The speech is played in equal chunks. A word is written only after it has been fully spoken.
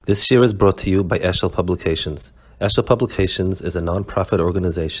This year is brought to you by Eshel Publications. Eshel Publications is a non-profit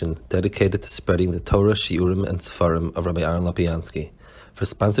organization dedicated to spreading the Torah, Shiurim, and Sefarim of Rabbi Aaron Lapiansky. For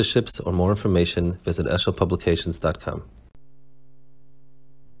sponsorships or more information, visit eshelpublications.com.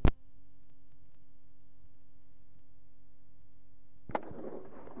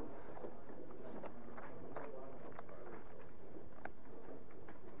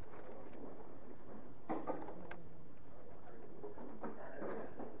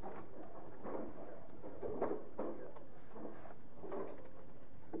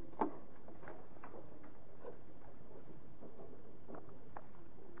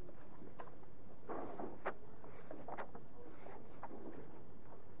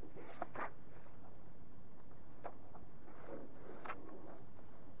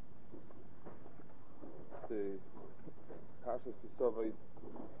 The Parshas Savo,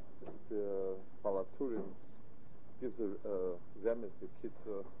 the Balaturim, gives a remez, the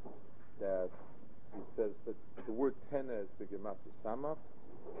kitzur, that he says that the word tena is the gematria samach,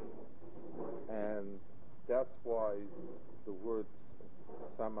 and that's why the word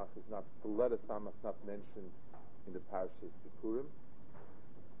samach is not, the letter samach is not mentioned in the Parshas Bikurim.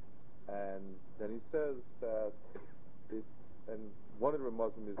 And then he says that it, and one of the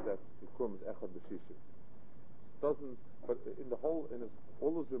remazim is that Bikurim is echad b'shishim. Doesn't, but in the whole,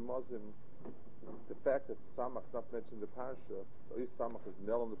 all those remazim, the fact that samach is not mentioned in the parsha, or at least samach is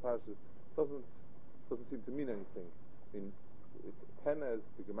nel in the parsha, doesn't seem to mean anything. I mean, tena is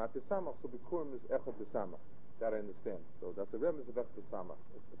b'gematria samach, so bikurim is echad b'samach. That I understand. So that's a remez of echad b'samach.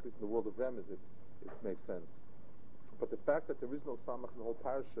 At least in the world of remez, it makes sense. But the fact that there is no samach in the whole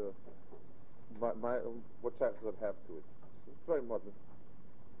parsha, what shaykhs does that have to it? So it's very modern.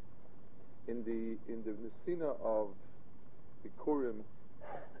 In the Nesina of Bikurim,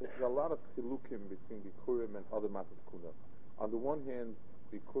 there's a lot of chilukim between Bikurim and other Matas Kuna. On the one hand,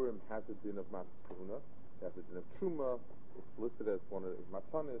 Bikurim has a din of Matas Kuna, it has a din of Truma, it's listed as one of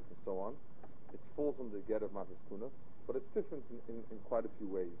Matanis and so on. It falls under the get of Matas Kuna, but it's different in quite a few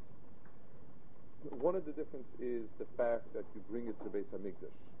ways. One of the differences is the fact that you bring it to the Beis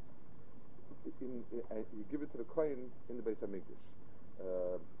HaMikdash. You give it to the Kohen in the Beis HaMikdash.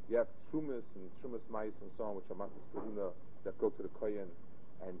 You have Trumas and Trumas Mais and so on, which are Matas Kahuna, that go to the Kohen,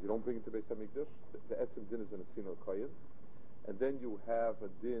 and you don't bring it to Beis HaMikdash. The Etzim din is in a sin of Kohen. And then you have a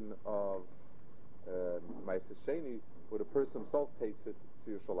din of Mais Sheni, where the person himself takes it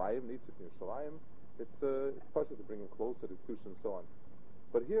to Yerushalayim, needs it in Yerushalayim. It's possible to bring him closer to Kedusha and so on.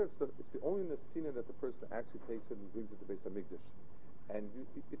 But here it's the only Nesina that the person actually takes it and brings it to Beis HaMikdash. And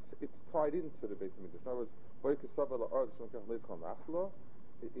it's tied into the Beis HaMikdash. In other words,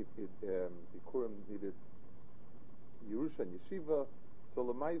 Bikurim needed Yerusha and Yeshiva, so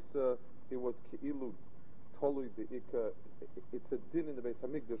Lamaisa, it was Ke'ilu Tolui Be'ika, it's a din in the Beis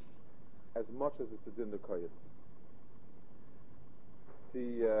HaMikdash as much as it's a din in the Kohen.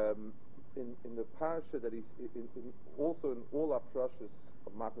 In the parasha that he's also in all Afrashas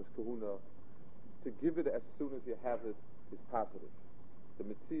of Matnas Kahuna, to give it as soon as you have it is positive. The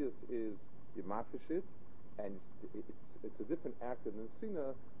Metzias is you mafish it, and it's a different act than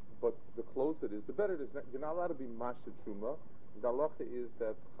Sina, but the closer it is, the better it is. You're not allowed to be Masha Truma. The halacha is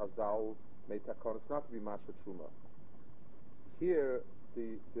that Chazal made takon, it's not to be Masha Truma. Here,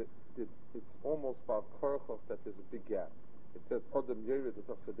 it's almost about Korachov that there's a big gap. It says, Odom Yerid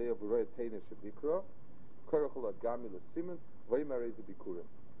Tachsadeo B'roya Teina Shebikra, Korachol Agami L'Simen, Vaymarezi Bikurim.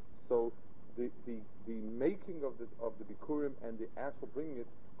 So the making of the Bikurim and the actual bringing it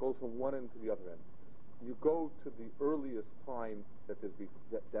goes from one end to the other end. You go to the earliest time that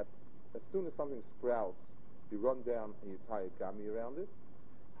that as soon as something sprouts, you run down and you tie a gami around it,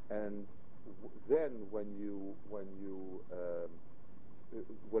 and then when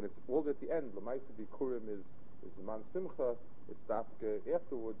it's all at the end, Lamaisa Bikurim is Man Simcha, it's Dafka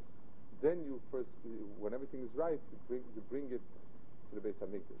afterwards. Then when everything is ripe, you bring it to the Beis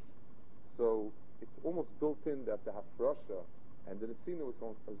HaMikdash. So it's almost built in that the Hafrasha and the Nesina is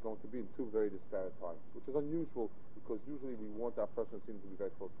going to be in two very disparate times, which is unusual because usually we want our Hafrasha and Nesina to be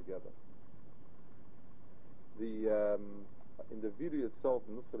very close together. In the video itself,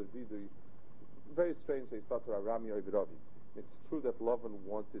 the Nuscha video, very strange that he starts with Arami Oiviravi. It's true that Lavan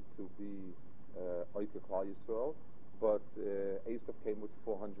wanted to be Oike Klal Yisrael, but Esav came with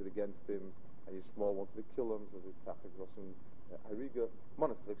 400 against him, and Yishmael wanted to kill him, so it's Sachik Roshim Hariga.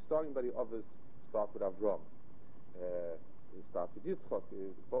 Like starting by the others, start with Avram. Start with Yitzchak.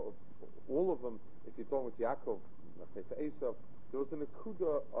 All of them, if you're talking with Yaakov, Esav, there was an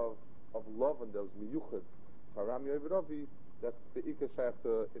akuda of love, and there was miyuchad. Haram Yoiviravi, that's the Ika Shaykh.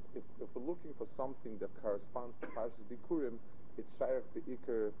 If we're looking for something that corresponds to Parshas Bikurim, it's shaykh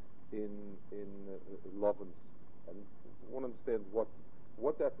be'ikr in Lovens. And we want to understand what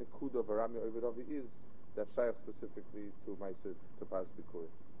that nekuda of Arami Oividavi is that shaykh specifically to Ma'aseh, to Paras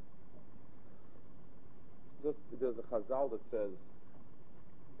Bikurim. There's a Chazal that says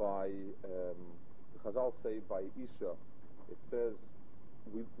the Chazal say by Isha, it says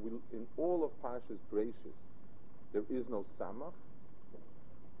we in all of Parashas Bereishis there is no Samach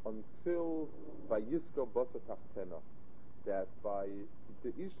until Vayiska Basa Tachtena, that by the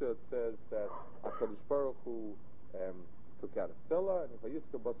Isha it says that HaKadosh Baruch Hu took out a tzela and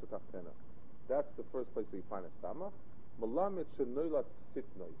Vayiska Basa Tachtena. That's the first place where you find a Samach. Malamed Shenoilat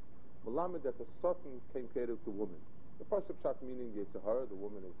Sitnoi, Malamed that the Satan came created with the woman. The Parsha Pshat meaning Yetzirah, the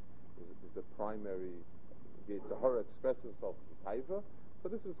woman is the primary. Yetzirah expresses himself in Taiva. So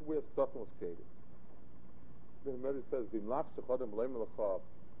this is where Satan was created. The Gemara says,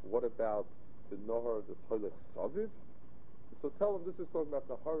 what about the Nohar, the Tzolech Saviv? So tell them this is talking about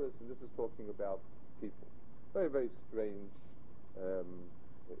Naharis and this is talking about people. Very, very strange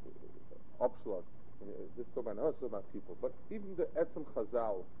Upshlag. This is talking about Naharis, about people. But even the Etzem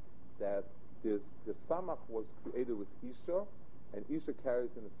Chazal, that the Samach was created with Isha, and Isha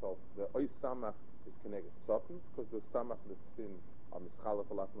carries in itself, the Oy Samach is connected to Satan, because the Samach and the sin are Mischalef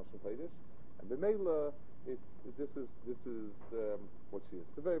Alat Moshe Kodesh. And the Mela, this is what she is.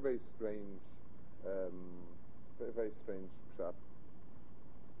 It's a very, very strange, very, very strange pshat.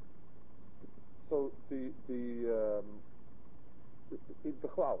 So in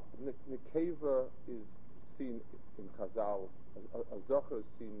Bechlal, Nekeva is seen in Chazal, a Zohar is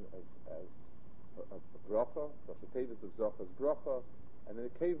seen as a bracha, Rosh Tevis of Zohar is bracha, and in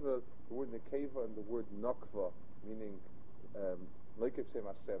Nekeva, the word Nekeva and the word Nokva, meaning Leikev Shem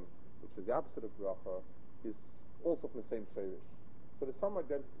Hashem, which is the opposite of bracha, is also from the same shirish. So there's some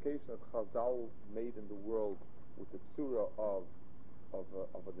identification that Chazal made in the world with the tzura of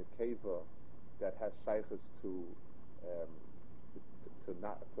a nekeva that has shaykhs to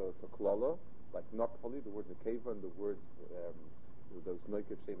klala, like nokvali, the word nekeva and the word those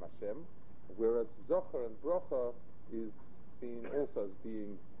noikev shem Hashem, whereas zocher and bracha is seen also as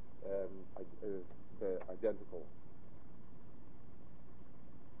being identical.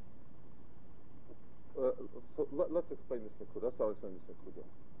 So let's explain this nekuda. Let's start explaining this nekuda.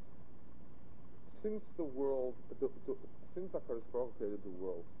 Since the world, since HaKadosh Baruch Hu created the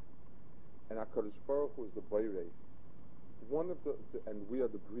world, and HaKadosh Baruch Hu is the Bayrei, one of and we are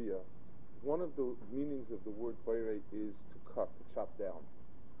the Bria, one of the meanings of the word Bayrei is to cut, to chop down.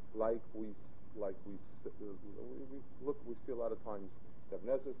 We see a lot of times, the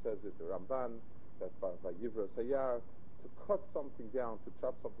Nezra says it, the Ramban, that Vayivra Sayar, to cut something down, to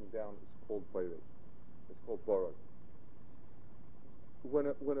chop something down is called Bayrei. It's called borod.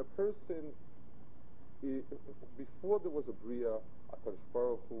 When a person, before there was a Bria, HaKadosh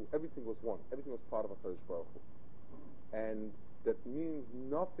Baruch Hu, everything was one. Everything was part of HaKadosh Baruch Hu. And that means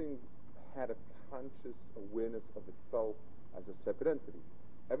nothing had a conscious awareness of itself as a separate entity.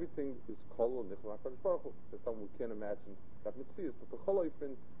 Everything is kol nichol HaKadosh Baruch Hu. It's something we can't imagine that mitzias. But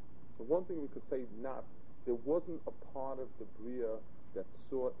the one thing we could say not, there wasn't a part of the Bria that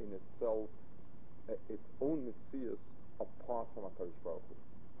saw in itself its own mitzias apart from HaKadosh Baruch Hu.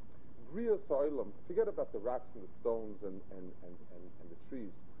 Bria So'ilam, forget about the rocks and the stones and the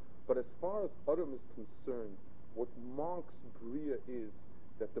trees, but as far as Adam is concerned, what marks Bria is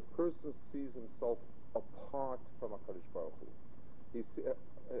that the person sees himself apart from HaKadosh Baruch Hu.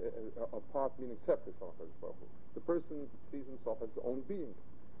 Apart meaning separate from HaKadosh Baruch Hu. The person sees himself as his own being.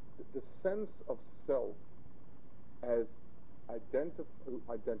 The sense of self as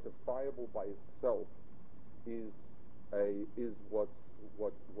identifiable by itself is what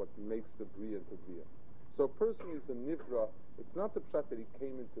makes the Bria into Bria. So a person is a Nivra. It's not the pshat that he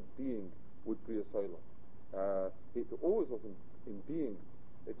came into being with Bria So'ilam. It always was in being.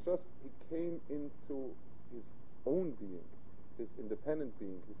 It's just he came into his own being, his independent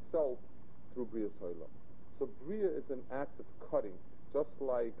being, his self, through Bria So'ilam. So Bria is an act of cutting, just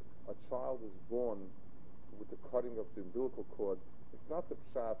like a child is born with the cutting of the umbilical cord. It's not the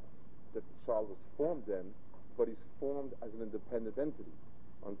pshat that the child was formed then, but he's formed as an independent entity.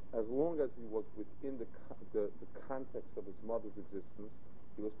 As long as he was within the context of his mother's existence,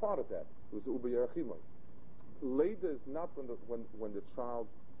 he was part of that. He was Uber Yerachimoy. Later is not when the child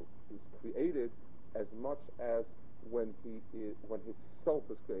is created as much as when his self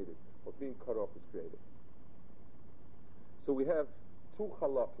is created, or being cut off is created. So we have two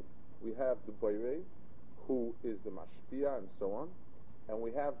halakim. We have the Bayrei, who is the Mashpia and so on, and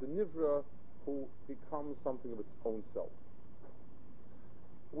we have the Nivra, who becomes something of its own self.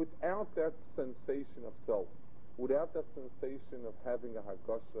 Without that sensation of self, Without that sensation of having a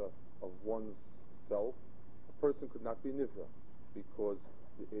hargasha of one's self, a person could not be nivra, because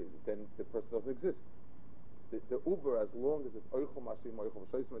then the person doesn't exist. The uber, as long as it's oichel mashim, oichel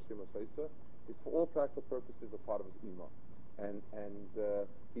mashaysa, mashim mashaysa, is for all practical purposes a part of his ima, and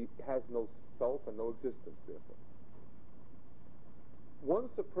he has no self and no existence. Therefore,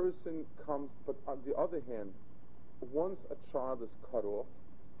 once a person comes, but on the other hand, once a child is cut off,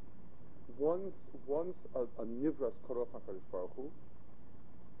 once a nivra is cut off on Kadosh Baruch Hu,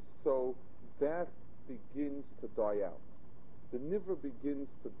 so that begins to die out. The nivra begins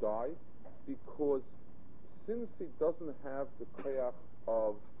to die because since he doesn't have the koyach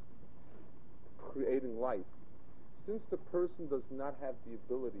of creating life, since the person does not have the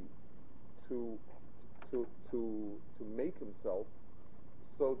ability to make himself,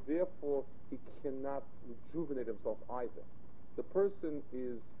 so therefore he cannot rejuvenate himself either. The person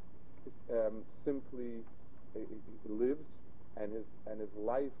is simply lives, and his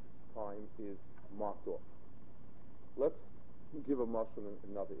lifetime is marked off. Let's give a mashal in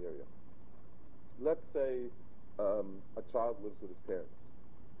another area. Let's say a child lives with his parents.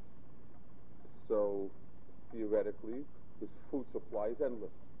 So theoretically, his food supply is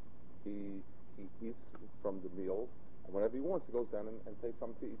endless. He eats from the meals, and whenever he wants, he goes down and takes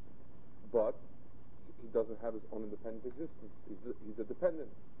something to eat. But he doesn't have his own independent existence. He's a dependent.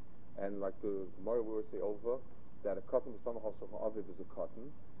 And like the Gemara will say over, that a cotton aviv is a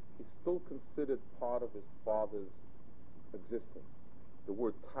cotton, he's still considered part of his father's existence. The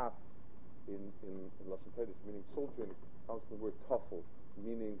word taf in Lashon Kodesh, meaning children, comes from the word tafel,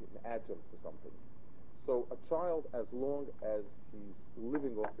 meaning an adjunct to something. So a child, as long as he's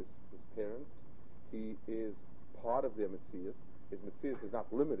living off his parents, he is part of their metzias. His metzias is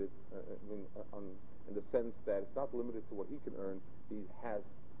not limited in the sense that it's not limited to what he can earn. He has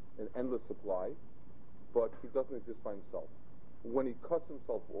an endless supply, but he doesn't exist by himself. When he cuts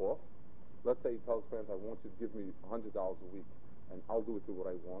himself off, let's say he tells parents, I want you to give me $100 a week, and I'll do it to what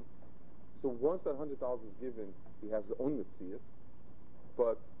I want. So once that $100 is given, he has his own metzias,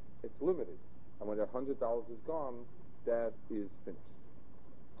 but it's limited. And when that $100 is gone, that is finished.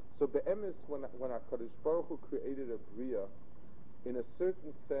 So be'emes, when HaKadosh Baruch Hu created a bria, in a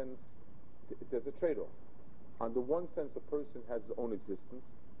certain sense, there's a trade-off. On the one sense, a person has his own existence,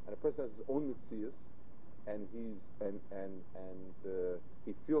 and a person has his own metzias, and he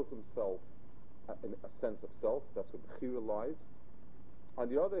feels himself in a sense of self. That's where bechira lies. On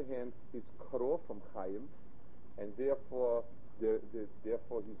the other hand, he's cut off from chayim, and therefore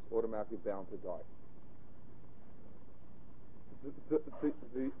he's automatically bound to die.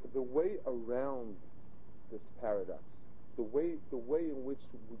 The way around this paradox, the way in which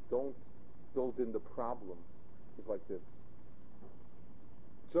we don't build in the problem, is like this.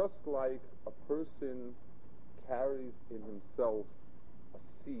 Just like a person carries in himself a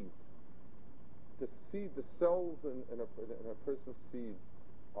seed, the cells in a person's seeds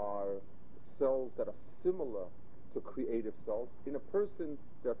are cells that are similar to creative cells. In a person,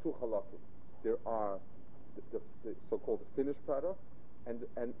 there are two halakim. There are the so-called finished product, and the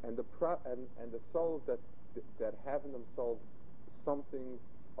cells that have in themselves something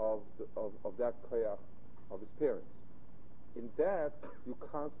of that koyach of his parents. In that, you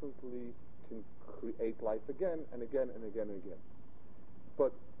constantly can create life again and again and again and again.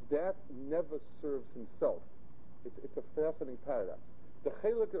 But that never serves himself. It's a fascinating paradox. The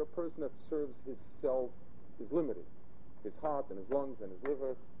chelik of a person that serves his self is limited. His heart and his lungs and his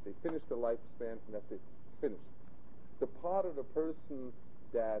liver, they finish the lifespan, and that's it. It's finished. The part of the person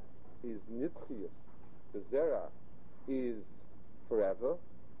that is nitzchius, the zera, is forever,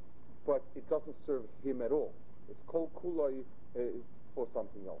 but it doesn't serve him at all. It's kol kuloi for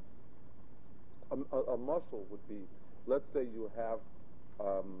something else. A mashal would be, let's say you have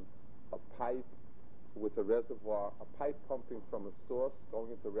a pipe with a reservoir, a pipe pumping from a source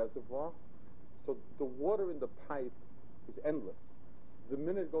going into a reservoir. So the water in the pipe is endless. The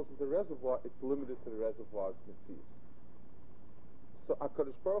minute it goes into the reservoir, it's limited to the reservoir's mitzias. So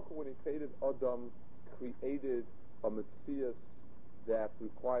HaKadosh Baruch Hu, when he created Adam, created a mitzias that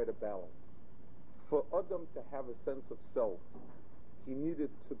required a balance. For Adam to have a sense of self, he needed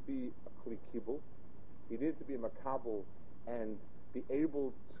to be a kli kibul. He needed to be a makabel and be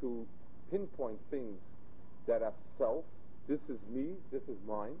able to pinpoint things that are self. This is me. This is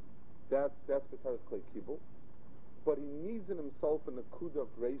mine. That's B'taras kli kibul. But he needs in himself a nakuda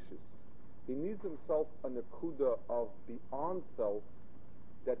of gracious. He needs himself a nakuda of beyond self.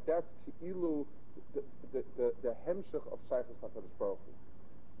 That's ki'ilu the hemshech of Shaychus HaKadosh Baruch Hu.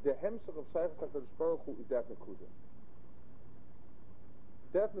 The hemshech of Shaychus HaKadosh Baruch Hu is that nakuda.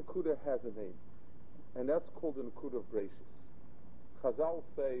 That nakuda has a name. and that's called the Nakuda of Breishis. Chazal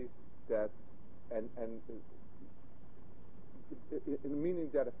say that, and in meaning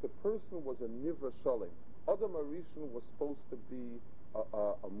that if the person was a Nivra Shalim, Adam Arishon was supposed to be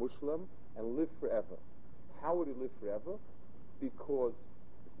a Muslim and live forever. How would he live forever? Because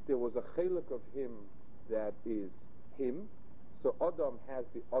there was a chelik of him that is him. So Adam has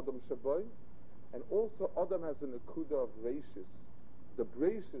the Adam Shaboy, and also Adam has a Nakuda of Breishis, the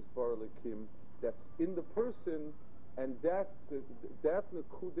Breishis Baralikim that's in the person, and that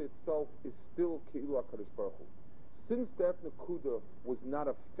Nakuda itself is still Keilu HaKadosh Baruch Hu. Since that Nakuda was not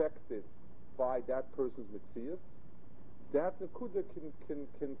affected by that person's Metzias, that Nakuda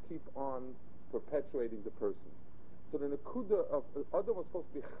can keep on perpetuating the person. So the Nakuda of Adam was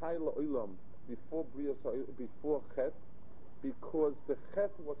supposed to be Chai La'olam before Chet, because the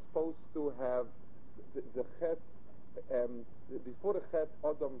Chet was supposed to have the Chet, before the Chet,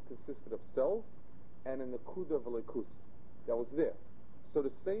 Adam consisted of self and a Nakuda of Elikus that was there. So the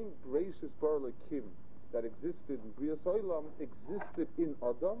same Breishis Bar Elokim that existed in Brias Olam existed in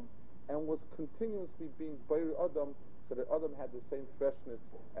Adam and was continuously being Bairi Adam, so that Adam had the same freshness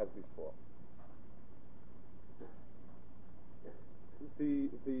as before. The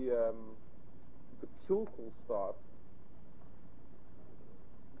Kilkul starts.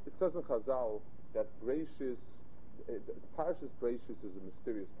 It says in Chazal that Breishis, the Parashas Breishis is a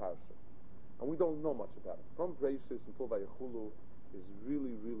mysterious parasha, and we don't know much about it. From Breishis until Vayechulu is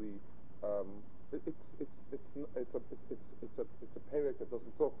really, really it's a period that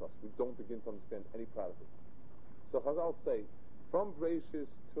doesn't talk to us. We don't begin to understand any part of it. So Chazal say, from Breishis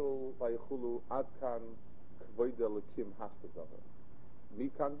till Vayechulu ad kan kvoid elokim hastadavar,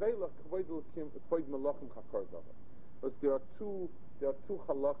 mikan veilach kvoid elokim kvoid melachim chakar davar. Because there are two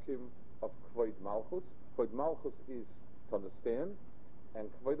halakim of kvoid malchus. Kvoid malchus is to understand, and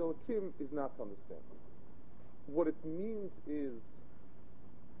kvoid elokim is not to understand. What it means is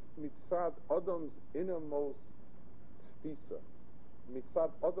mitzad Adam's innermost tfisa,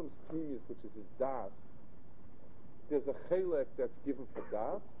 mitzad Adam's pnimius, which is his das. There's a chelek that's given for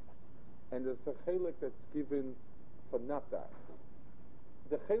das, and there's a chelek that's given for not das.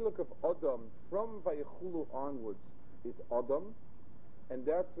 The chelek of Adam from Vayechulu onwards is Adam, and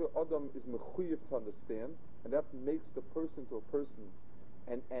that's where Adam is mechuyev to understand, and that makes the person to a person,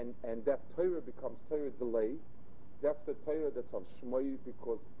 and that Torah becomes Torah delay. That's the Torah that's on Shmoi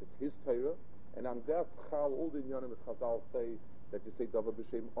because it's his Torah, and on that Chal, all the Inyanim of Chazal say that you say Davar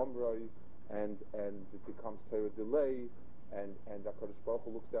B'Shem Omroi, and it becomes Torah delay, and HaKadosh Baruch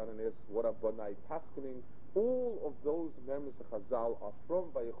Hu looks down and asks, what are Banai Paskening? All of those members of Chazal are from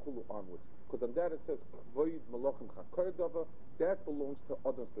Vayechulu onwards, because on that it says Kvoid Malachim Chakar Davar, that belongs to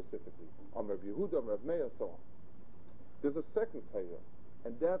Adam specifically, on Rabbi Yehuda, on Rabbi Meir, so on. There's a second Torah,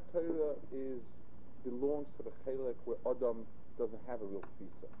 and that Torah belongs to the chelek where Adam doesn't have a real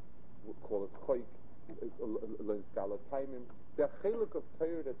tfisa. We call it choik, learn skala taimim. The chelek of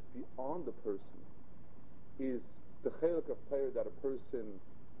Torah that's beyond the person is the chelek of Torah that a person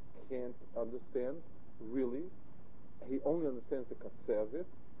can't understand, really. He only understands the katzevit,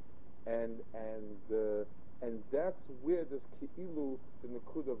 and that's where this ki'ilu, the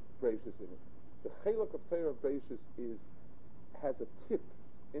nekud of Breishis in it. The chelek of Torah of Breishis has a tip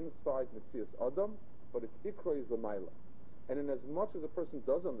inside Metzias Adam, but its ikra is the maila. And in as much as a person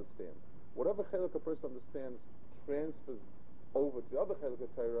does understand, whatever chelek a person understands transfers over to the other chelek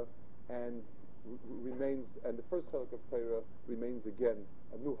of Torah and remains, and the first chelek of Torah remains again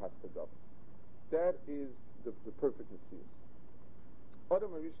a new hastadav. That is the perfect Metzias.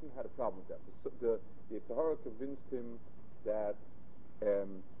 Adam Arishan had a problem with that. The Yitzhara convinced him that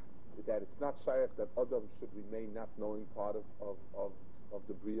it's not shaykh that Adam should remain not knowing part of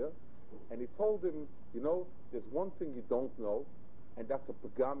the Bria. And he told him, there's one thing you don't know, and that's a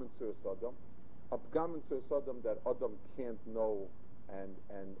pagam in Sur Sodom. A pagam in Sur Sodom that Adam can't know, and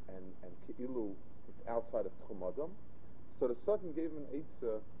Ke'ilu, it's outside of Tchum Adam. So the Satan gave him an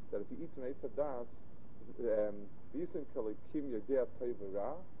Eitzah, that if you eat an Eitzah Das, V'yisem Kalikim Yodea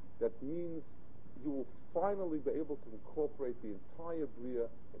Toivera, that means you will finally be able to incorporate the entire Bria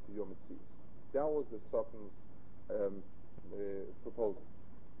into your Metzias. That was the Satan's proposal.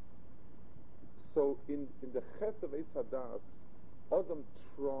 So in the Chet of Eitz Hadas, Adam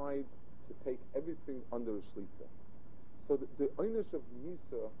tried to take everything under a shlita. So the einish of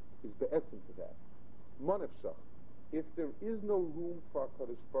Misa is be'etzim to that. Manefshach. If there is no room for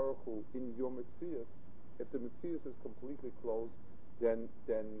HaKadosh Baruch Hu in your Metzias, if the Metzias is completely closed, then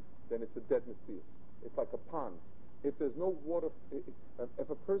it's a dead Metzias. It's like a pond. If there's no water, if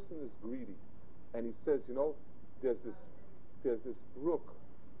a person is greedy, and he says, there's this brook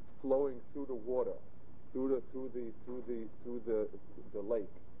flowing through the water, through the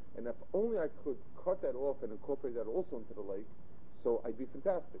lake. And if only I could cut that off and incorporate that also into the lake, so I'd be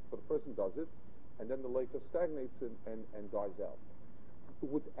fantastic. So the person does it, and then the lake just stagnates and dies out.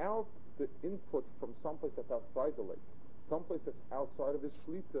 Without the input from someplace that's outside the lake, someplace that's outside of his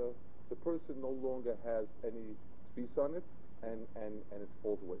shlita, the person no longer has any tfis on it, and it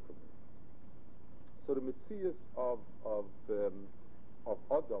falls away from him. So the mitzias of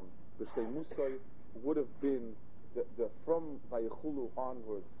Adam, b'shtei Musay, would have been the from Vayichulu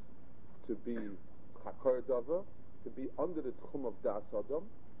onwards to be Chakar Dava, to be under the Tchum of Das Adam,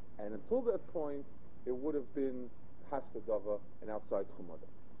 and until that point, it would have been Hasta Dava and outside Tchum Adam.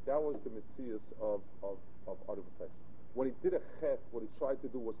 That was the mitzias of Adam Fesh. When he did a chet, what he tried to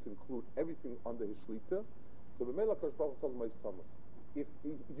do was to include everything under his shlita. So the Melech Kosh Baruch told him, Thomas, if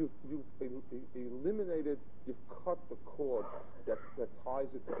you've eliminated, you've cut the cord that ties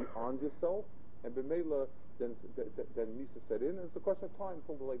it to beyond yourself, and B'meila, then Misa set in, and it's a question of time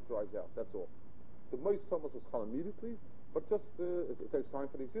until the lake dries out. That's all. The Mois Thomas was chal immediately, but just it takes time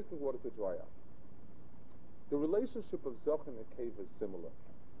for the existing water to dry out. The relationship of Zoch and Nekeva is similar.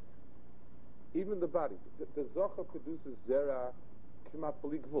 Even the body, the Zocha produces Zera Kimat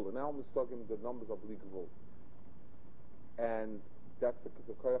B'li Gvul, and now I'm talking the numbers of B'li Gvul. And that's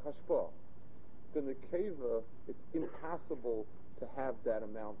the Koyach Hashpah. The Nekeva, it's impossible to have that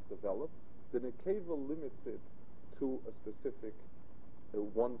amount developed. The Nekeva limits it to a specific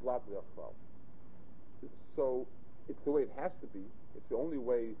one Vlad V'achval. So it's the way it has to be. It's the only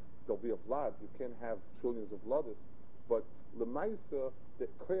way there'll be a Vlad. You can't have trillions of Vladis. But Lemaisa, the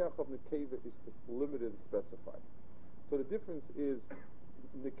Koyach of Nekeva is just limited and specified. So the difference is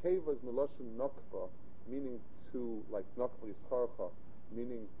Nekeva is Meloshin Nokva, meaning to, like Nokva Yischarcha,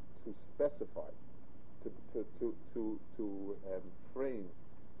 meaning to specify, to frame,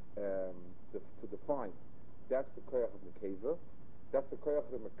 to define. That's the Koyach of Nekeva. That's the Koyach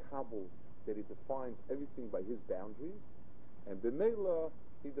of the Makabel, that he defines everything by his boundaries. And B'meila,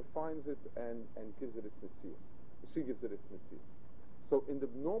 he defines it and gives it its mitzias. She gives it its mitzias. So in the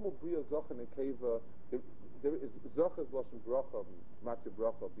normal Bria Zocha Nekeva, there is Zocha is Lashon Bracha, Matya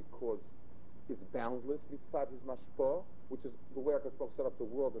Bracha, because it's boundless mitzad his mashpah, which is the way HaKadosh Baruch set up the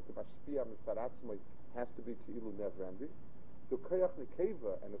world, that the mashpia mitzad atzmai has to be ki'ilu never-ending. The koyach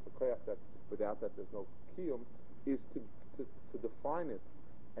nekeva, and it's a koyach that without that there's no kiyum, is to define it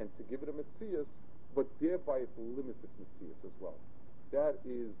and to give it a mitzias, but thereby it limits its mitzias as well. That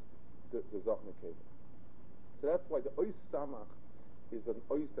is the Zoch Nekeva. So that's why the ois samach is an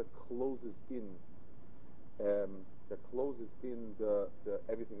ois that closes in the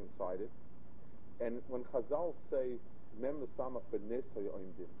everything inside it. And when Chazal say mem samach benes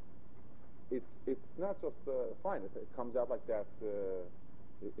hayoimdim, it's not just fine. It comes out like that.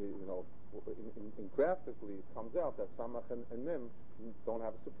 In graphically, it comes out that samach and mem don't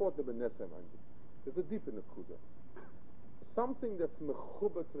have a support. The benes hayoimdim. There's a deep in the kuda. Something that's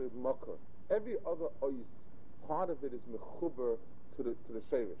mechuber to the makar. Every other ois, part of it is mechuber to the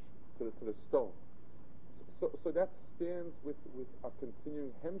sheirish, to the stone. So that stands with a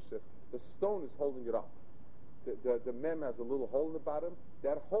continuing hemshech. The stone is holding it up. The mem has a little hole in the bottom.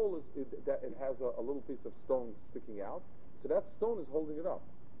 That hole is that it has a little piece of stone sticking out. So that stone is holding it up.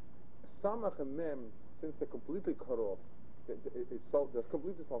 Samach and mem, since they're completely cut off, they're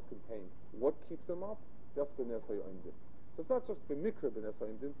completely self-contained. What keeps them up? That's benes hayoimdim. So it's not just b'mikra benes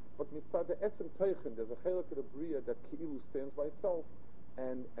hayoimdim, but mitzad the etzem teichen. There's a chelik of the bria that ki'ilu stands by itself,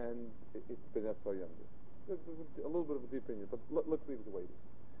 and it's benes hayoimdim. There's a little bit of a deep opinion, but let's leave it the way it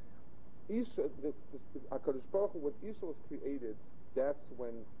is. Isha, HaKadosh Baruch Hu, when Isha was created, that's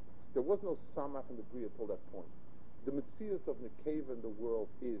when there was no samach in the bria till that point. The mitzias of Nekeva in the world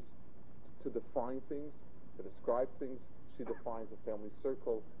is to define things, to describe things. She defines the family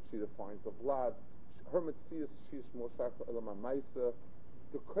circle. She defines the vlad. Her mitzias, she's more shayach elama ma'isa.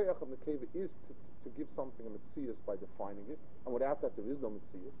 The koyach of Nekeva is to give something a mitzias by defining it, and without that there is no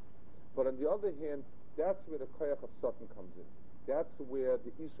mitzias. But on the other hand, that's where the koyach of Satan comes in. That's where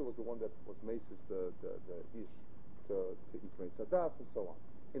the Isha was the one that was maces the Ish to eat Rein Sadas and so on.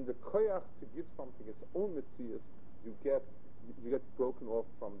 In the koyach to give something its own mitzias, you get broken off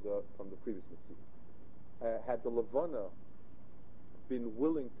from the previous mitzias. Had the Levana been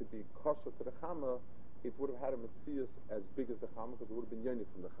willing to be kosher to the Chama, it would have had a mitzias as big as the Chama, because it would have been yonik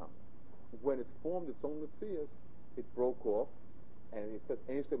from the Chama. When it formed its own mitzias, it broke off, and it said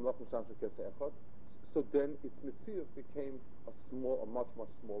Ein Shtei Melachim Sham Shel Keseh Echad. So then its mitzias became a much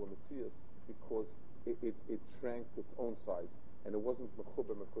smaller mitzias, because it shrank to its own size, and it wasn't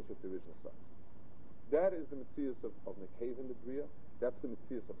mechuber mekusha to the original size. That is the mitzias of Nekev in the bria. That's the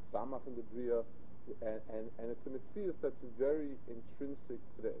mitzias of Samach in the bria. and it's a Metzias that's very intrinsic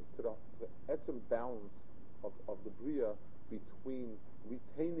to the etzem balance of the Bria between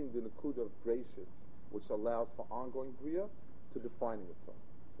retaining the Nakuda of gracious, which allows for ongoing Bria, to defining itself.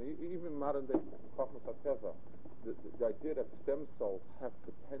 Even modern day Chachmas HaTeva, the idea that stem cells have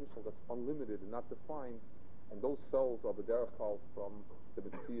potential that's unlimited and not defined, and those cells are the derech called from the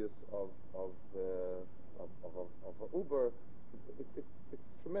Metzias of Uber. It's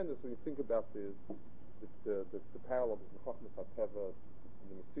tremendous when you think about the parallel between Chachmas HaTeva and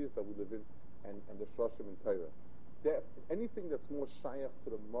the Metzias that we live in, and the Shloshim in Torah. Anything that's more shayach to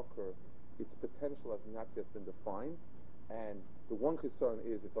the Mocker, its potential has not yet been defined, and the one concern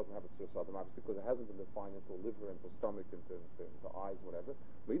is it doesn't have its Tzir obviously, because it hasn't been defined into liver, into stomach, into eyes, whatever.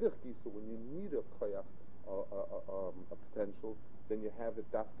 Meidach Gisa, when you need a koyach, a potential, then you have it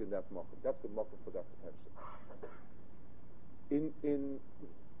dafka in that Mocker. That's the Mocker for that potential. In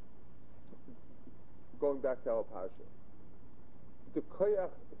going back to our parasha, the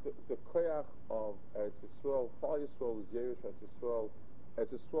koyach of Eretz Yisrael, Klal Yisrael is Yerush Eretz Yisrael.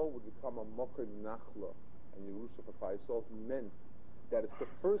 Eretz Yisrael would become a Mocker Nachla and Yerusha for Klal Yisrael meant that it's the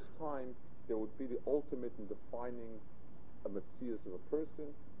first time there would be the ultimate in defining a Metzias of a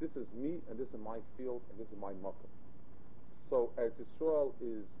person. This is me, and this is my field, and this is my Mocker. So Eretz Yisrael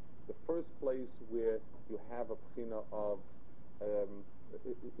is the first place where you have a pchina of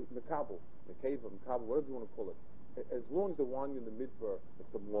Mekabel, Mekeva, Mekabel, whatever you want to call it. As long as the one in the midbar,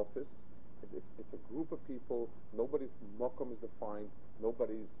 it's amorphous. It's a group of people. Nobody's mokum is defined.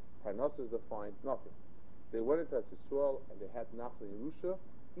 Nobody's parnas is defined. Nothing. They went into Yisrael and they had Nachla Yerusha.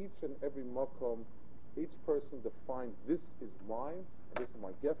 Each and every mokum, each person defined, this is mine, this is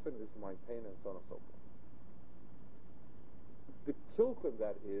my geffen, this is my pain, and so on and so forth. The kilk of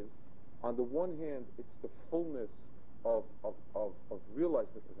that is, on the one hand, it's the fullness of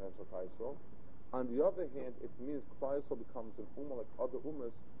realizing the potential of Klal Yisrael. On the other hand, it means Klal Yisrael becomes an ummah like other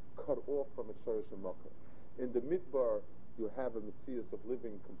ummas, cut off from its shorish and makkah. In the midbar, you have a Metzias of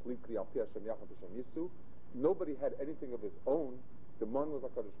living completely al pi Hashem yachad b'Shem Yisu. Nobody had anything of his own. The man was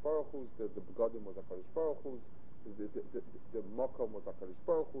HaKadosh Baruch Hu's, the begadim was HaKadosh Baruch Hu's, the makom was HaKadosh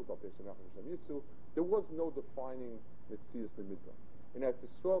Baruch Hu's, al pi Hashem yachad b'Shem Yisu. There was no defining Metzias in the midbar. In Eretz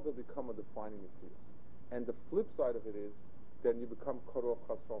Yisrael, they become a defining Metzias. And the flip side of it is, then you become cut off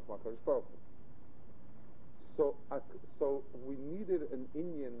chas from HaKadosh Baruch Hu. So we needed an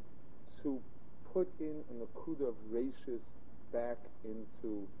Inyan to put in a Nakuda of Rashis back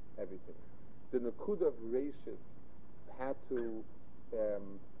into everything. The Nakuda of Rashis had to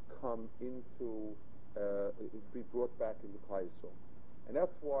come into, be brought back into Klal Yisrael. And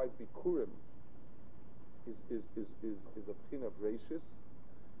that's why Bikurim is a pchin of Rashis.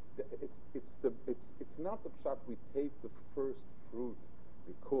 It's not the pshat we take the first fruit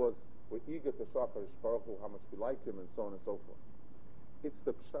because we're eager to show HaKadosh Baruch Hu how much we like him and so on and so forth. It's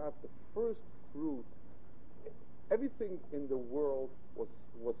the pshat, the first fruit. Everything in the world was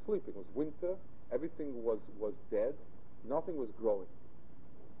sleeping. It was winter. Everything was dead. Nothing was growing.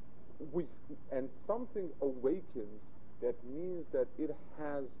 And something awakens that means that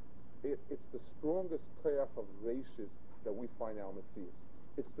it's the strongest koyach of Rashis that we find in our Metzias.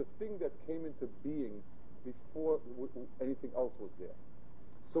 It's the thing that came into being before anything else was there.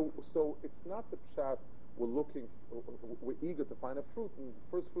 So it's not the pshat we're eager to find a fruit, and the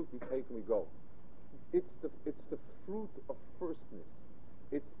first fruit we take and we go. It's the fruit of firstness.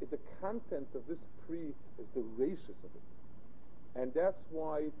 The content of this pre is the ratius of it, and that's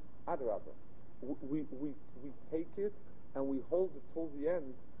why adrabah, we take it and we hold it till the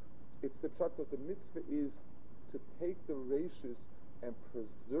end. It's the pshat because the mitzvah is to take the ratius and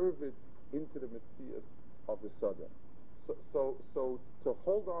preserve it into the mitzias of the sada. So to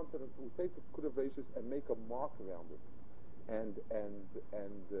hold on to we take the kudav ratius and make a mark around it, and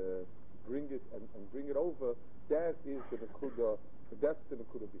bring it over. That is the nakuda. That's the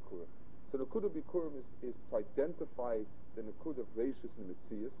nakuda bikurim. So nakuda bikurim is to identify the nakuda ratius in the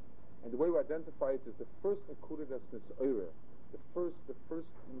mitzias, and the way we identify it is the first nakuda that's nisoira. The first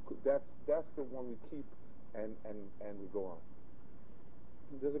that's the one we keep and we go on.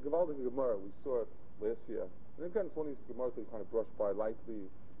 There's a Gavaldik Gemara, we saw it last year. And again, it's one of these Gemaras that you kind of brush by lightly.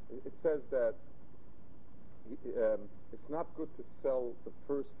 It says that it's not good to sell the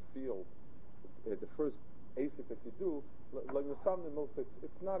first field, the first ASIC that you do. Like the Sam Mill says,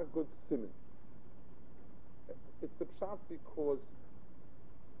 it's not a good simon. It's the pshat because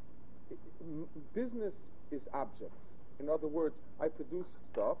business is objects. In other words, I produce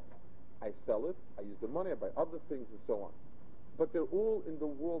stuff, I sell it, I use the money, I buy other things, and so on. But they're all in the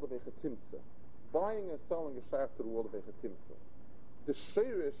world of Echetimtza. Buying and selling is shaykh to the world of Echetimtza. The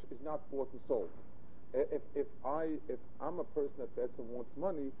sheirish is not bought and sold. If I'm a person that Betzim wants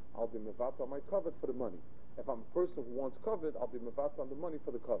money, I'll be mevat on my covet for the money. If I'm a person who wants covet, I'll be mevat on the money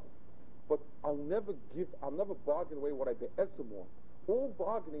for the covet. But I'll never bargain away what I Betzim want. All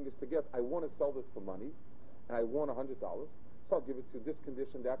bargaining is to get, I want to sell this for money, and I want $100, so I'll give it to this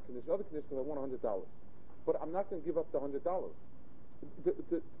condition, that condition, other condition, because I want $100. But I'm not going to give up the $100.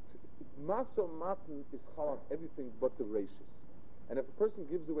 The Maso Matan is halal everything but the ratios. And if a person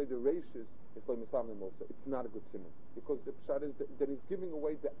gives away the ratios, it's like Misamim Milsa. It's not a good simon. Because the pshat is that he's giving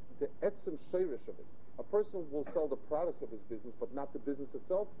away the etzem sheirish of it. A person will sell the products of his business, but not the business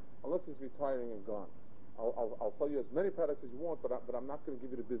itself, unless he's retiring and gone. I'll sell you as many products as you want, but I'm not going to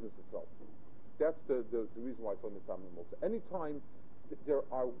give you the business itself. That's the reason why it's like Misamim Milsa. Anytime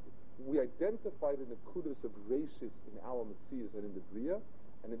we identified the nekudas of ratios in our Metzias and in the Bria,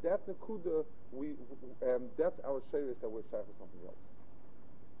 and in that nekuda, that's our shayrish that we're shy for something else.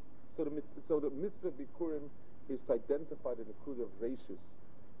 So the mitzvah bikurim is to identify the nekuda of ratios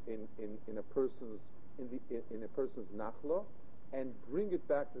in a person's nachla and bring it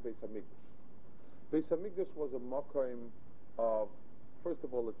back to the Beis Hamikdash. Beis Hamikdash was a makom of, first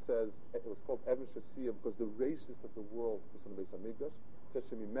of all, it says it was called Even Shasiyah because the ratios of the world is from the Beis Hamikdash. It says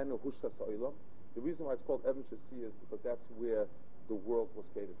Shemimenu Hushas Ha'olam. The reason why it's called Even Shasiyah is because that's where the world was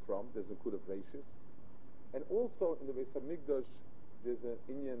created from. There's a Nakud of ratios. And also in the Beis HaMikdash, there's an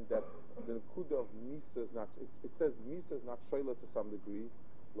inyan that the Nakud of Misa is not, it says Misa is not Shayla to some degree.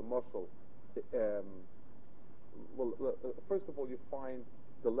 L'moshel. First of all, you find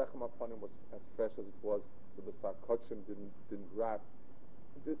the Lechem Apanim was as fresh as it was. The Basar Kochim didn't rot.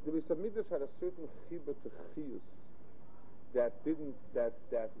 The Beis HaMikdash had a certain chibah to chiyus that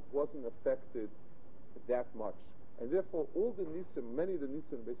wasn't affected that much. And therefore, all the nisim, many of the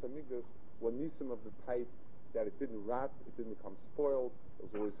nisim in Beis Hamikdash were nisim of the type that it didn't rot, it didn't become spoiled, it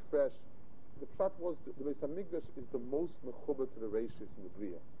was always fresh. The pshat was the Beis Hamikdash is the most mechuber to the ratios in the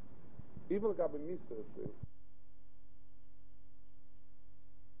Bria. Even Gabi Misa,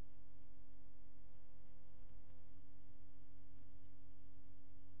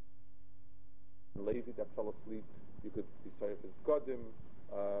 Levi that fell asleep, you could be sorry if it's Godim.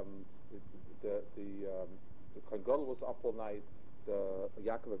 The Kohen Gadol was up all night. The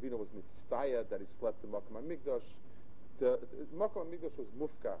Yaakov Avinu was mitzvaya that he slept in Makom HaMikdash. The Makom HaMikdash was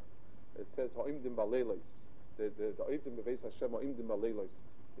mufka. It says ha'imdim baleilos. The ha'imdim beveis Hashem ha'imdim baleilos.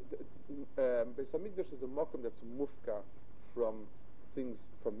 Beis Hamikdash is a makom that's mufka from things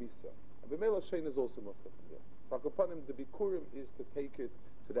from Misa. And B'meila Shein is also mufka from there. So upon him, the bikurim is to take it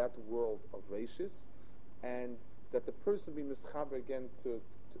to that world of rashis, and that the person be mischaber again to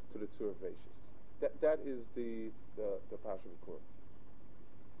the tour of rashis. That is the Pasha Bikurim.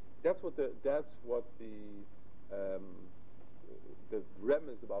 That's what the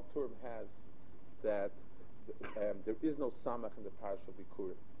remez the Baal Turim has, that there is no samach in the Pasha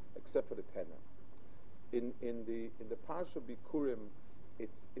Bikurim except for the tenor. In the Pasha Bikurim,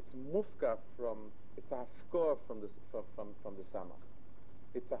 it's mufka it's a hafkor from the samach.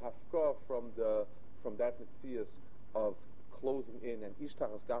 It's a hafkor from that mitzias of closing in and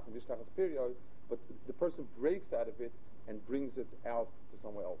ishtachas gaf and ishtachas period, but the person breaks out of it and brings it out to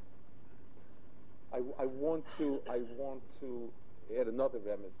somewhere else. I want to add another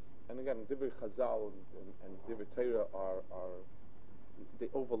remes, and again, Divrei Chazal and Divrei Torah are they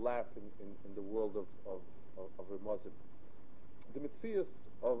overlap in the world of Ramazim. The mitzias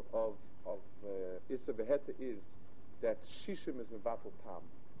of Issa Beheta is that Shishim is mevatel tam.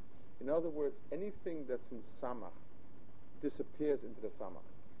 In other words, anything that's in Samach disappears into the Samach.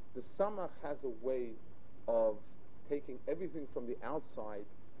 The Samach has a way of taking everything from the outside,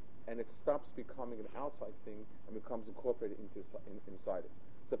 and it stops becoming an outside thing and becomes incorporated inside it.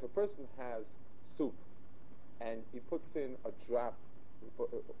 So if a person has soup and he puts in a drop,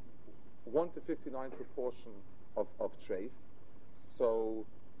 1 to 59 proportion of treif, so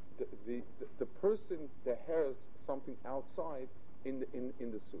the person has something outside in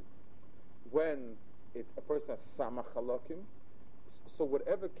the soup. When a person has samach halakim, so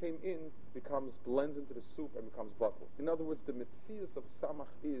whatever came in blends into the soup and becomes bottled. In other words, the mitzias of samach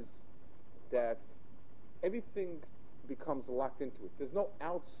is that everything becomes locked into it. There's no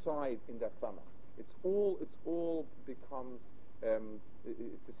outside in that samach. It's all becomes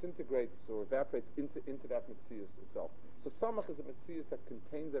it disintegrates or evaporates into that mitzias itself. So samach is a mitzias that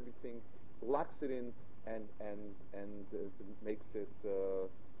contains everything, locks it in, and makes it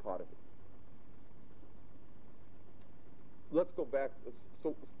part of it. Let's go back.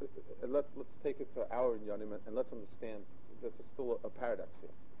 So let's take it to our Inyanim and let's understand that there's still a paradox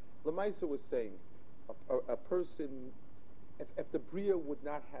here. Lamaisa was saying a person if the Bria would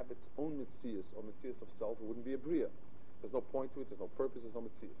not have its own Metzias, or Metzias of self, it wouldn't be a Bria. There's no point to it, there's no purpose, there's no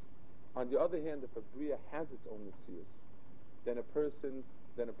Metzias. On the other hand, if a Bria has its own Metzias, then a person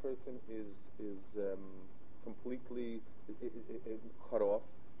is completely cut off,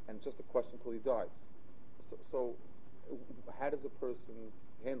 and just a question till he dies. So how does a person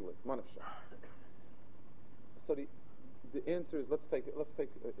handle it? Manavsha. So the answer is let's take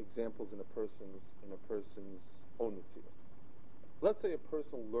examples in a person's own Metzias. Let's say a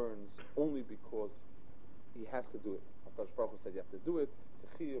person learns only because he has to do it. HaKadosh Baruch Hu said you have to do it. It's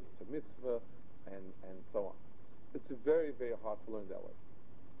a chiyuv, it's a mitzvah, and so on. It's very, very hard to learn that way.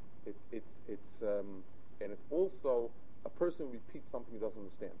 And it's also a person repeats something he doesn't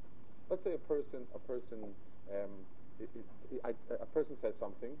understand. Let's say a person says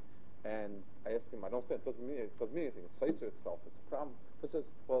something, and I ask him, I don't understand. It doesn't mean anything. It's Seiser itself. It's a problem. He says,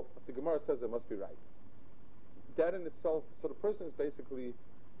 well, if the Gemara says it must be right. That in itself, so the person is basically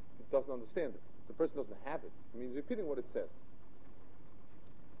doesn't understand it. The person doesn't have it. I mean, he's repeating what it says.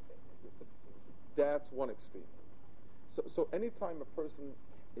 That's one extreme. So anytime a person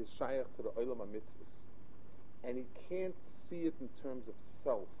is shayach to the olam mitzvahs, and he can't see it in terms of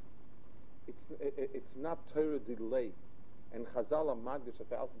self, it's not Torah delay. And Chazal are madgish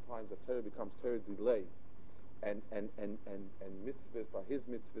 1,000 times that Torah becomes Torah delay, and mitzvahs are his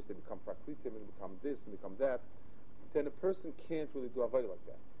mitzvahs. They become prakritim and become this and become that. Then a person can't really do avodah like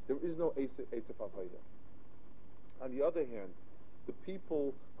that. There is no eitzef avodah. On the other hand, the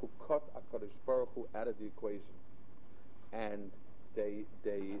people who cut HaKadosh Baruch Hu out of the equation, and they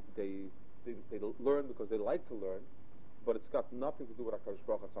learn because they like to learn, but it's got nothing to do with HaKadosh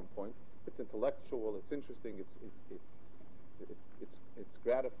Baruch Hu at some point. It's intellectual, it's interesting, it's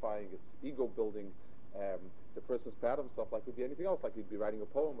gratifying, it's ego building. The person's proud of himself, like it would be anything else, like he'd be writing a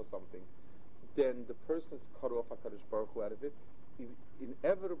poem or something. Then the person's cut off HaKadosh Baruch Hu out of it.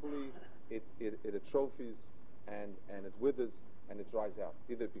 Inevitably, it atrophies and it withers and it dries out.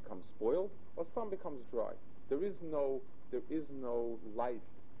 Either it becomes spoiled or some becomes dry. There is no life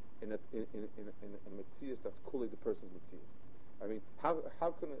in a Metzias that's cooling the person's Metzias. I mean, how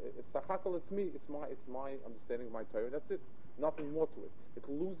can it's Sachakal? It's me. It's my understanding of my Torah. That's it. Nothing more to it. It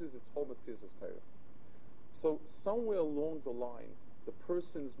loses its whole Metzias as Torah. So somewhere along the line, the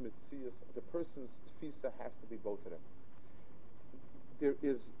person's Metzias, the person's Tfisa has to be both of them. There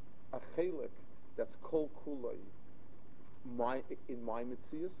is a chelik that's kol kulay in my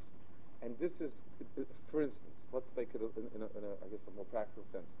Metzias, and this is, for instance, let's take it in a I guess a more practical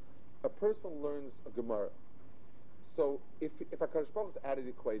sense. A person learns a Gemara. So if HaKadosh Baruch Hu is out of the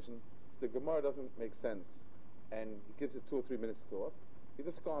equation, the Gemara doesn't make sense, and he gives it 2 or 3 minutes thought, he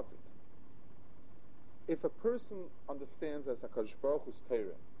discards it. If a person understands as HaKadosh Baruch Hu's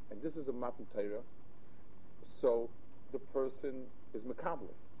Torah, and this is a Matan Torah, so the person is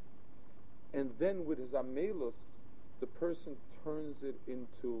mekabel. And then with his amelus, the person turns it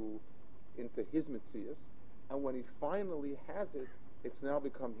into his Metzias, and when he finally has it, it's now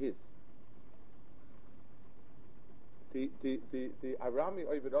become his. The Arami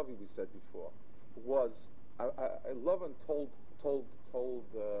Oived Avi we said before was Lavan told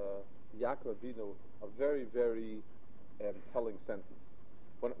Yaakov Avinu a very, very telling sentence.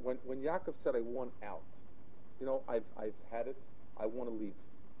 When Yaakov said, "I want out," I've had it, I want to leave.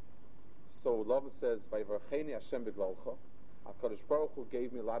 So Lavan says, "Vayvarcheni Hashem b'glalcha." HaKadosh Baruch Hu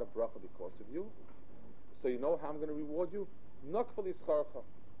gave me a lot of bracha because of you. So you know how I'm going to reward you? Nakfal yischarcha.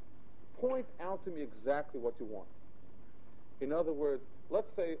 Point out to me exactly what you want. In other words,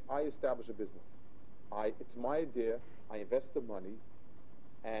 let's say I establish a business. It's my idea. I invest the money,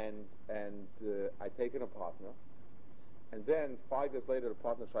 and I take in a partner, and then 5 years later the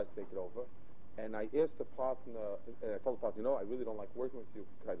partner tries to take it over, and I ask the partner, I told the partner, I really don't like working with you.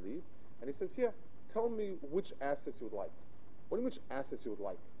 Can I leave? And he says, yeah. Tell me which assets you would like. What do you mean which assets you would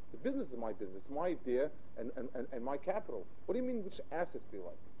like? The business is my business. It's my idea and my capital. What do you mean which assets do you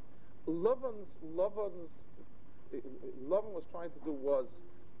like? Lavan was trying to do was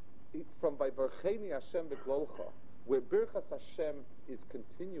from by Barcheni Hashem Beglolcha, where Birchas Hashem is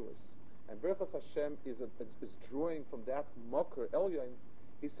continuous and Birchas Hashem is drawing from that Makar Elyon.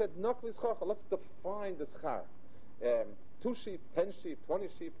 He said, let's define the schar. 2 sheep, 10 sheep, 20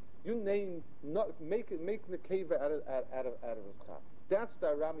 sheep. You name, make nekeva out of a schar. That's the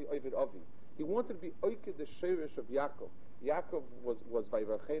Arami Ovid Avi. He wanted to be oiked the sheirish of Yaakov. Yaakov was by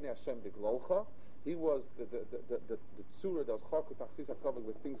Varcheni Hashem Beglolcha. He was the tzura that was charku tachsisa covered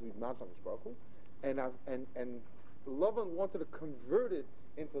with things we've mentioned Baruch Hu, and Lavan wanted to convert it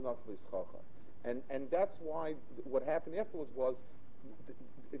into Nachli Schacha, and that's why what happened afterwards was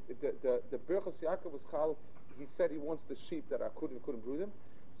the Birchas Yaakov was chal. he said he wants the sheep that couldn't breed him.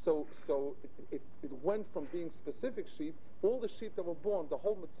 So it went from being specific sheep, all the sheep that were born, the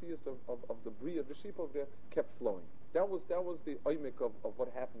whole metzius of the bria of the sheep over there kept flowing. That was the oimik of what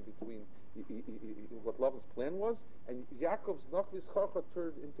happened between what Lavan's plan was, and Yaakov's nachvis charcha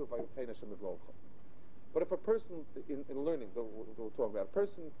turned into Vayochein Hashem Evlocha. But if a person, in learning, we're talking about, a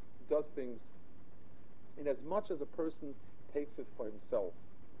person does things, in as much as a person takes it for himself,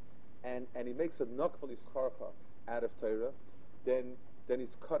 and he makes a nachvis charcha out of Torah, then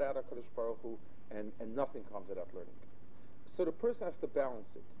he's cut out of Kadosh Baruch Hu, and nothing comes of that learning. So the person has to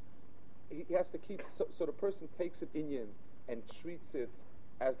balance it. He has to keep, so the person takes it inyan and treats it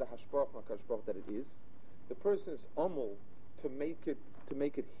as the hashbarach and Kadosh Baruch that it is. The person is umul to make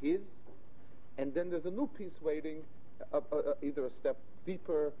it his, and then there's a new piece waiting, either a step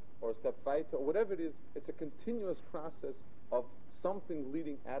deeper or a step weiter, or whatever it is. It's a continuous process of something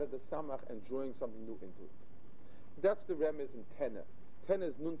leading out of the samach and drawing something new into it. That's the remez in Tena. Tena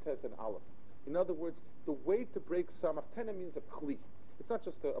is nun, tes, and aleph. In other words, the way to break samach, Tena means a kli. It's not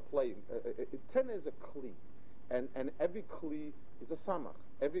just a play. Tena is a kli, and every kli is a samach.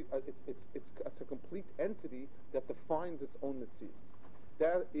 It's a complete entity that defines its own mitzias.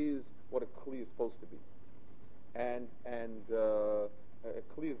 That is what a kli is supposed to be. And a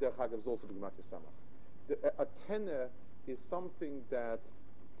kli is derech hagav is also b'gematria samach. A tena is something that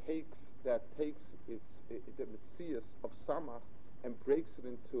takes the mitzias of samach and breaks it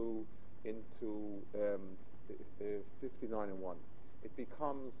into 59 and 1. It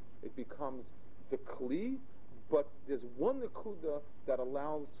becomes the kli, but there's one nekuda that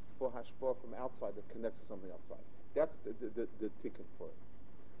allows for hashpah from outside that connects to something outside. That's the ticket for it.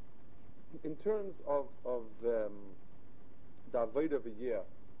 In terms of the avodah of a year,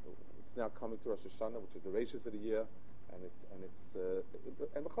 it's now coming to Rosh Hashanah, which is the rashis of the year, and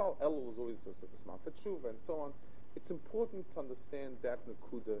B'chal Elul is always a smart for tshuva and so on. It's important to understand that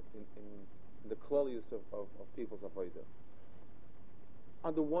nekuda in the klolius of people's avodah.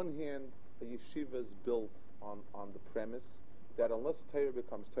 On the one hand, a yeshiva is built on the premise that unless Torah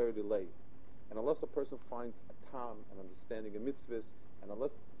becomes Torah delay, and unless a person finds a tam and understanding of mitzvahs, and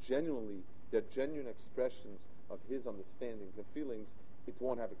unless they're genuine expressions of his understandings and feelings, it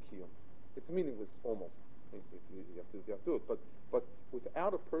won't have a kiyum. It's meaningless almost. If you have to do it. But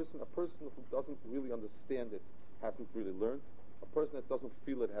without a person who doesn't really understand it hasn't really learned. A person that doesn't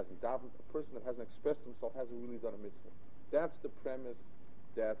feel it hasn't davened. A person that hasn't expressed himself hasn't really done a mitzvah. That's the premise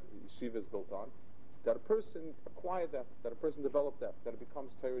that yeshiva is built on. That a person acquired that a person developed that it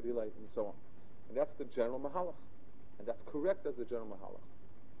becomes Torah delay, and so on. And that's the general mahalach. And that's correct as the general mahalach.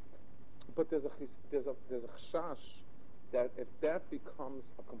 But there's a chashash that if that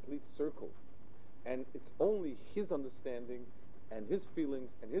becomes a complete circle, and it's only his understanding and his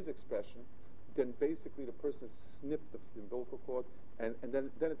feelings and his expression, then basically the person is snipped the umbilical cord, and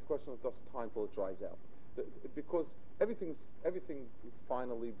then it's a question of just time till it dries out. Because everything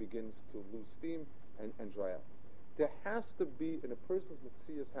finally begins to lose steam and dry out. There has to be, in a person's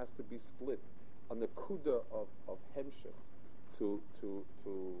metzias, has to be split on the kuda of hemshech to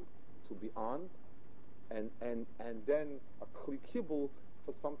beyond, and then a kli kibul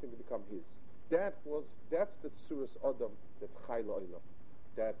for something to become his. That's the tsuras adam that's chai la'olam.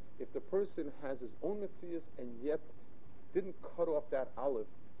 That if the person has his own metzias and yet didn't cut off that aleph,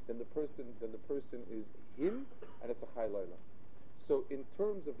 then the person is him, and it's a chai la'olam. So in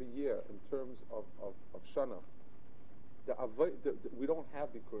terms of a year, in terms of Shana, we don't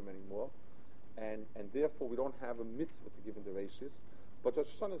have Bikurim anymore, and therefore we don't have a mitzvah to give in the Reishis. But Rosh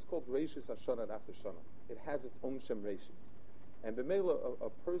Hashanah is called Reishis Hashanah and after Shana. It has its own Shem Reishis. And B'meila, a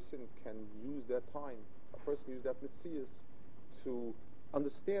person can use that time, a person can use that mitzias to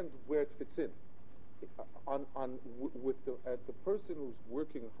understand where it fits in. With the person who's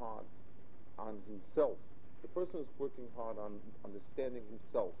working hard on himself, the person who's working hard on understanding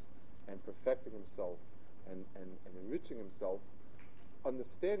himself and perfecting himself and enriching himself,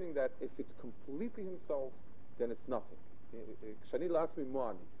 understanding that if it's completely himself, then it's nothing. Shani latzmi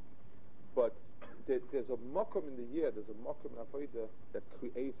moani. But there's a makom in the year, there's a makom in avodah that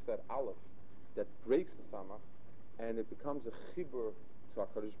creates that aleph, that breaks the samach, and it becomes a chibur to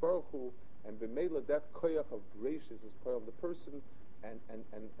HaKadosh Baruch Hu, and b'meila that koyach of gracious is part of the person, and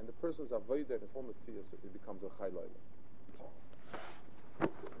the person's avodah and his whole metzias, it becomes a chai lo'olam.